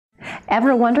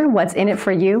Ever wonder what's in it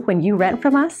for you when you rent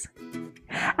from us?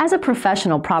 As a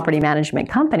professional property management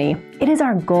company, it is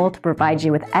our goal to provide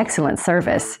you with excellent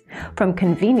service, from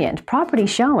convenient property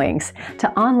showings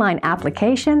to online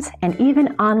applications and even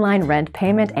online rent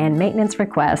payment and maintenance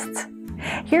requests.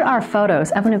 Here are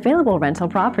photos of an available rental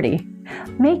property.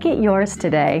 Make it yours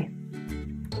today.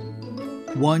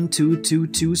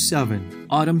 12227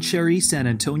 Autumn Cherry, San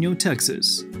Antonio,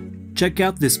 Texas. Check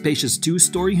out this spacious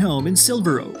 2-story home in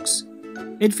Silver Oaks.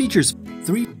 It features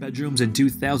 3 bedrooms and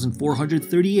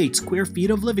 2,438 square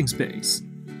feet of living space.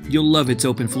 You'll love its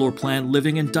open floor plan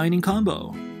living and dining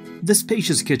combo. The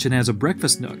spacious kitchen has a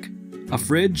breakfast nook, a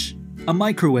fridge, a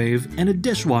microwave, and a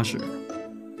dishwasher.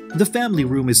 The family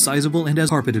room is sizable and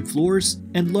has carpeted floors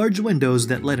and large windows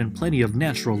that let in plenty of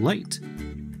natural light.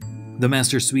 The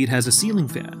master suite has a ceiling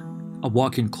fan, a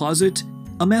walk-in closet,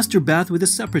 a master bath with a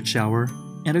separate shower,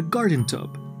 and a garden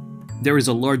tub. There is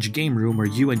a large game room where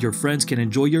you and your friends can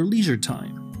enjoy your leisure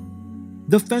time.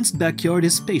 The fenced backyard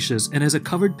is spacious and has a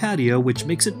covered patio which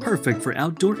makes it perfect for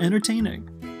outdoor entertaining.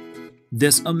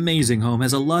 This amazing home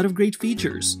has a lot of great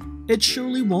features. It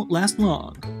surely won't last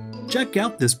long. Check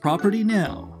out this property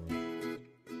now.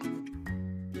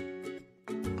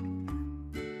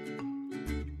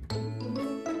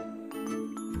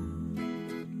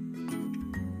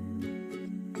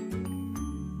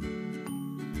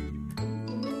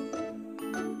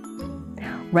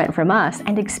 Rent from us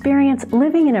and experience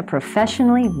living in a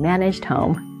professionally managed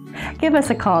home. Give us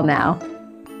a call now.